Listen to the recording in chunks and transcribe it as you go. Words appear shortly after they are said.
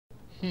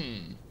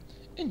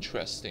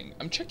Interesting.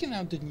 I'm checking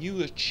out the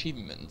new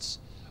achievements.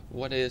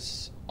 What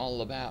is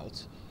all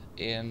about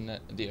in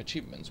the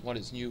achievements? What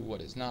is new,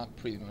 what is not,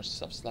 pretty much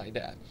stuff like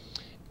that.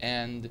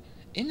 And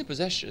in the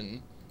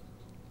possession,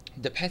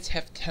 the pets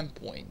have 10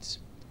 points.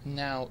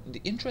 Now,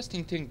 the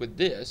interesting thing with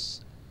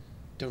this,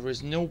 there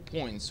is no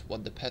points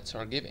what the pets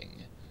are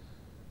giving.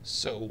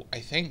 So I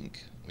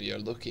think we are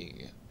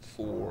looking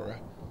for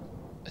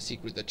a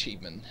secret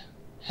achievement.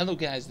 Hello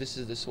guys, this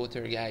is the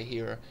SWTOR guy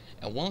here,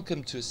 and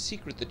welcome to a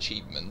secret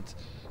achievement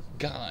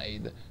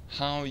guide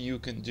how you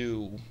can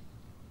do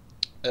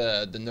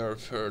the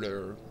nerf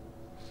herder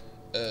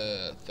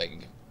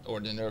thing, or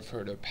the nerf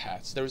herder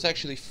pets. There's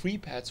actually 3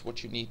 pets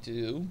what you need to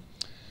do,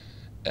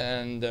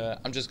 and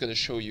I'm just gonna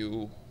show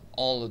you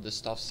all of the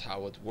stuffs,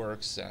 how it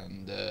works,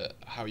 and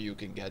how you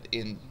can get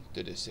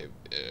into this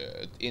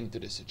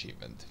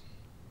achievement.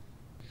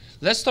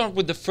 Let's start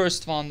with the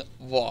first one,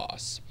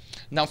 was.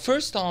 Now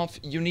first off,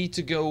 you need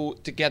to go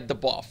to get the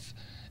buff.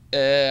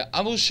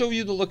 I will show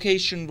you the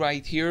location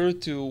right here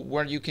to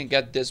where you can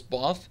get this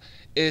buff.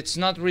 It's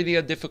not really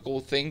a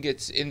difficult thing,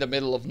 it's in the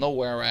middle of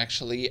nowhere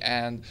actually,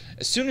 and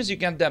as soon as you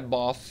get that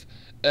buff,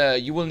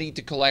 you will need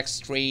to collect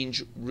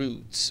strange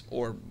roots,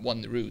 or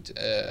one root,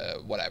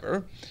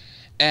 whatever.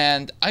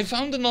 And I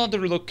found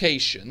another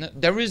location.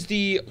 There is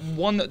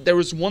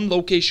one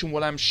location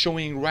what I'm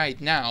showing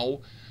right now.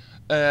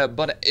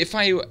 But if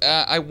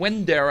I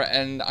went there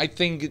and I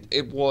think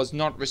it was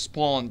not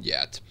respawned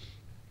yet.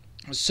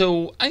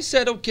 So I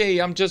said, okay,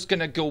 I'm just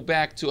gonna go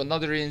back to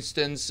another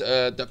instance,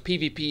 the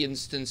PvP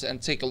instance, and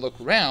take a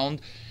look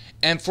around.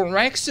 And for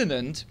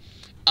accident,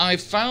 I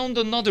found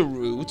another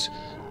route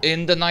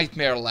in the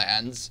Nightmare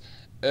Lands,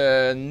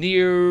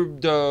 near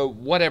the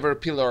whatever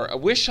pillar. I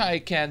wish I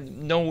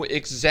can know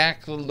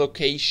exact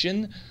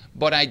location,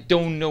 but I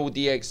don't know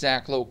the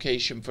exact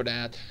location for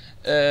that.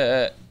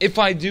 If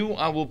I do,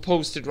 I will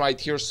post it right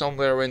here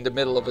somewhere in the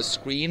middle of a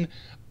screen,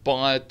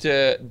 but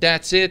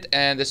that's it.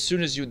 And as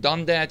soon as you've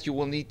done that, you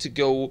will need to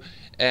go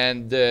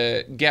and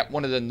get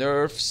one of the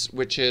nerfs,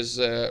 which is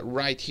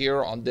right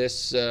here on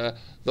this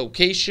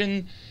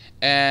location,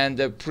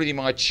 and pretty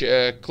much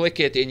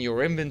click it in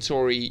your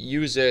inventory,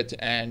 use it,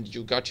 and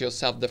you got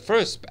yourself the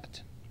first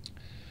pet.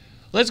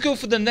 Let's go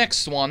for the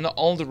next one,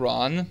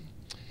 Alderaan.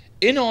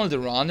 In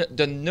Alderaan,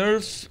 the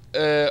nerf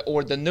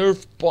or the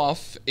nerf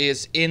buff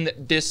is in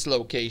this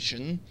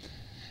location,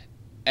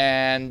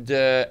 and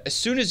as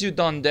soon as you've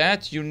done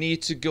that, you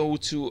need to go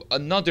to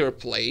another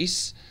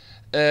place,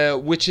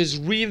 which is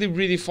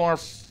really far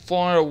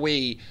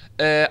away.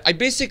 I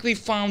basically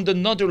found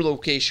another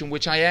location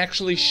which I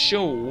actually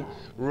show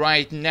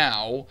right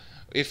now,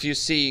 if you're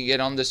seeing it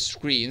on the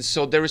screen.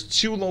 So there is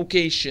 2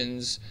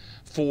 locations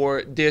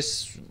for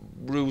this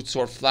roots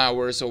or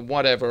flowers or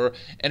whatever,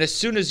 and as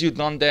soon as you've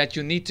done that,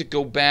 you need to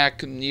go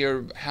back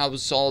near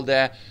House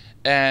Alda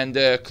and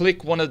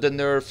click one of the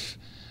nerf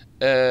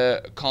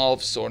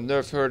calves or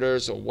nerf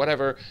herders or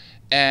whatever,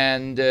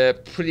 and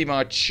pretty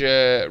much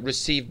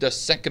receive the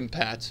second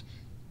pet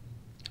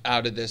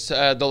out of this.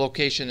 The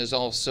location is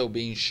also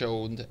being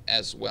shown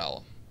as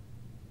well.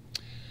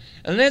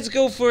 And let's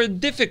go for a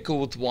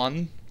difficult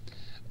one.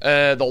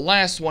 The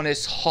last one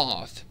is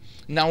Hoth.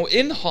 Now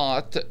in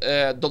Hoth,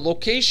 the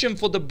location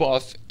for the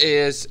buff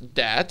is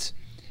that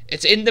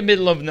it's in the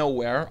middle of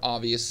nowhere,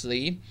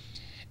 obviously,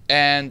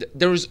 and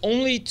there's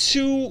only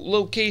 2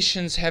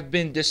 locations have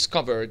been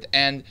discovered,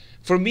 and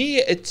for me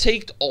it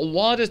takes a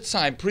lot of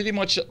time, pretty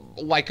much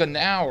like an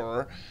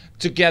hour,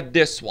 to get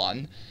this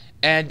one.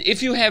 And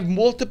if you have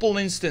multiple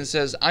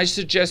instances, I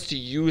suggest to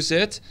use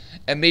it,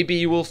 and maybe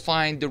you will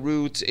find the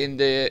route in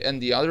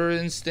the other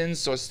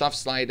instance or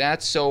stuffs like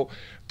that. So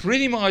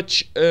pretty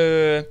much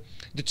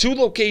the 2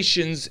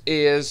 locations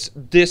is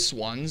this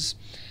ones.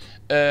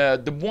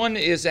 The one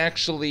is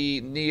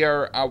actually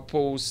near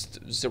Outpost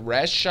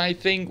Zeresh, I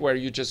think, where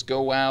you just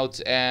go out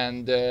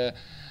and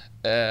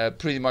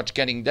pretty much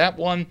getting that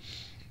one.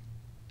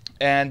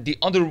 And the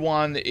other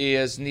one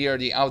is near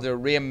the Outer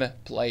Rim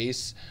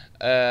place,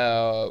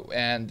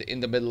 and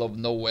in the middle of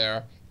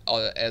nowhere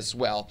as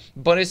well.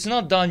 But it's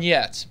not done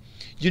yet.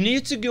 You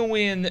need to go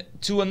in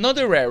to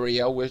another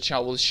area, which I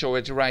will show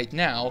it right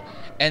now,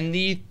 and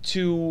need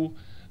to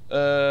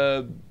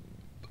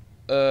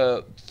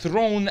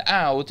thrown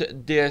out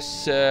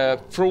this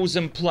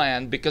frozen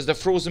plant, because the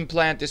frozen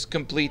plant is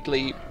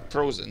completely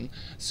frozen,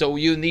 so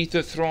you need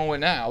to throw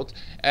it out,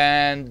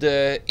 and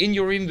in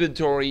your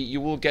inventory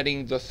you will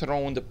getting the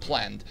thrown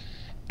plant,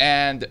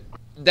 and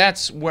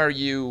that's where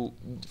you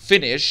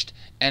finished,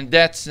 and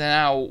that's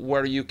now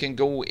where you can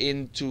go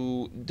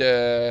into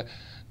the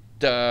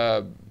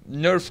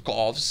nerf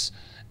calves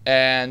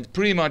and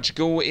pretty much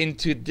go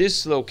into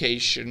this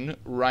location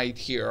right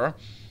here.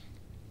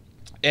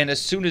 And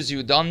as soon as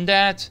you've done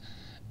that,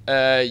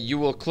 you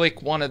will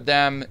click one of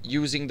them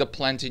using the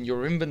plant in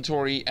your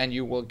inventory, and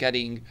you will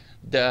getting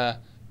the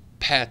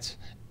pet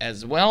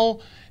as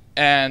well.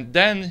 And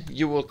then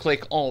you will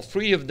click all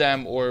 3 of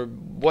them or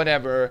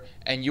whatever,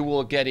 and you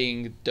will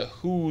getting the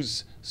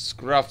Who's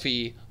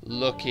Scruffy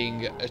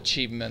looking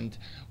achievement,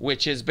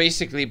 which is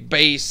basically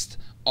based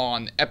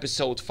on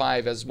episode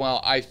 5 as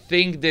well. I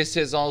think this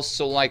is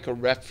also like a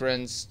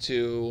reference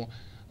to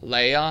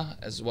Leia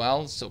as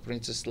well, so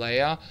Princess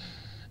Leia.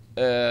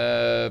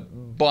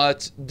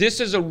 But this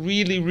is a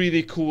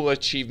really cool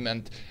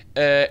achievement.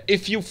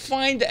 If you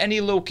find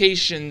any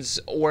locations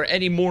or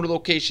any more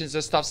locations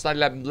and stuff like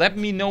that, let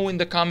me know in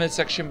the comment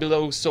section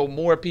below so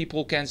more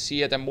people can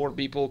see it and more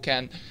people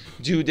can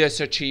do this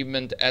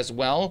achievement as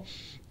well.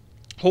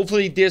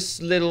 Hopefully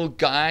this little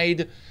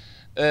guide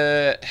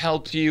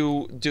helped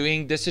you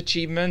doing this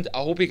achievement. I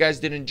hope you guys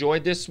did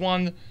enjoy this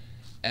one,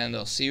 and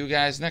I'll see you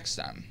guys next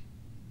time.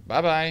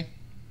 Bye bye.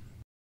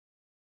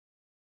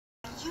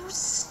 You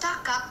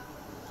stuck up,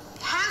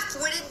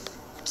 half-witted,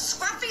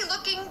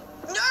 scruffy-looking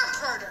nerf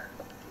herder.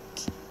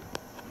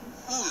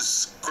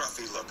 Who's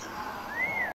scruffy looking?